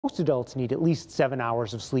Most adults need at least 7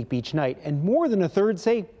 hours of sleep each night, and more than a third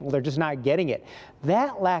say, well, they're just not getting it.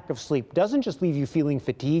 That lack of sleep doesn't just leave you feeling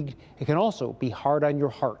fatigued, it can also be hard on your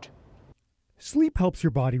heart. Sleep helps your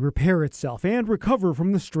body repair itself and recover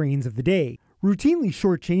from the strains of the day. Routinely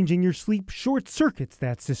shortchanging your sleep short-circuits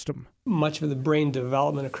that system. Much of the brain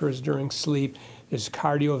development occurs during sleep. There's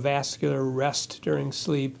cardiovascular rest during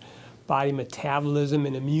sleep. Body metabolism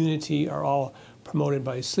and immunity are all promoted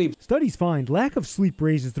by sleep. Studies find lack of sleep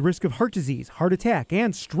raises the risk of heart disease, heart attack,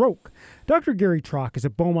 and stroke. Dr. Gary Trock is a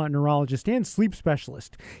Beaumont neurologist and sleep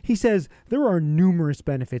specialist. He says there are numerous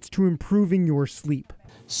benefits to improving your sleep.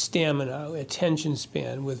 Stamina, attention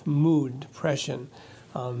span with mood, depression,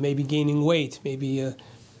 maybe gaining weight, maybe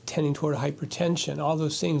tending toward hypertension. All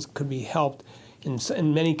those things could be helped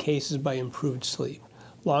in many cases by improved sleep.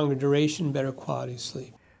 Longer duration, better quality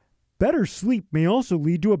sleep. Better sleep may also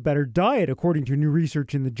lead to a better diet, according to new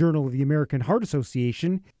research in the Journal of the American Heart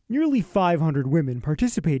Association. Nearly 500 women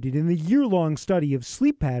participated in the year-long study of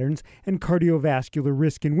sleep patterns and cardiovascular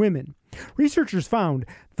risk in women. Researchers found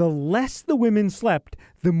the less the women slept,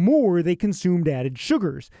 the more they consumed added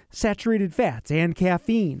sugars, saturated fats, and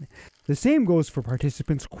caffeine. The same goes for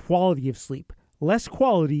participants' quality of sleep. Less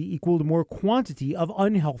quality equaled more quantity of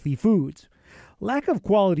unhealthy foods. Lack of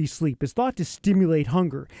quality sleep is thought to stimulate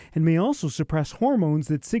hunger and may also suppress hormones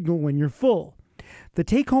that signal when you're full. The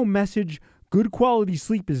take-home message: good quality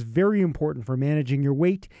sleep is very important for managing your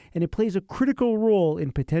weight, and it plays a critical role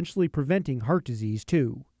in potentially preventing heart disease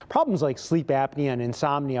too. Problems like sleep apnea and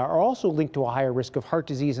insomnia are also linked to a higher risk of heart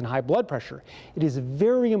disease and high blood pressure. It is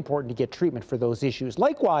very important to get treatment for those issues.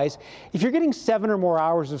 Likewise, if you're getting 7 or more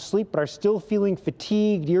hours of sleep but are still feeling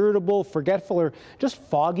fatigued, irritable, forgetful, or just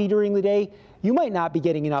foggy during the day, you might not be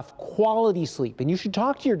getting enough quality sleep, and you should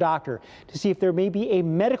talk to your doctor to see if there may be a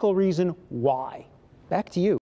medical reason why. Back to you.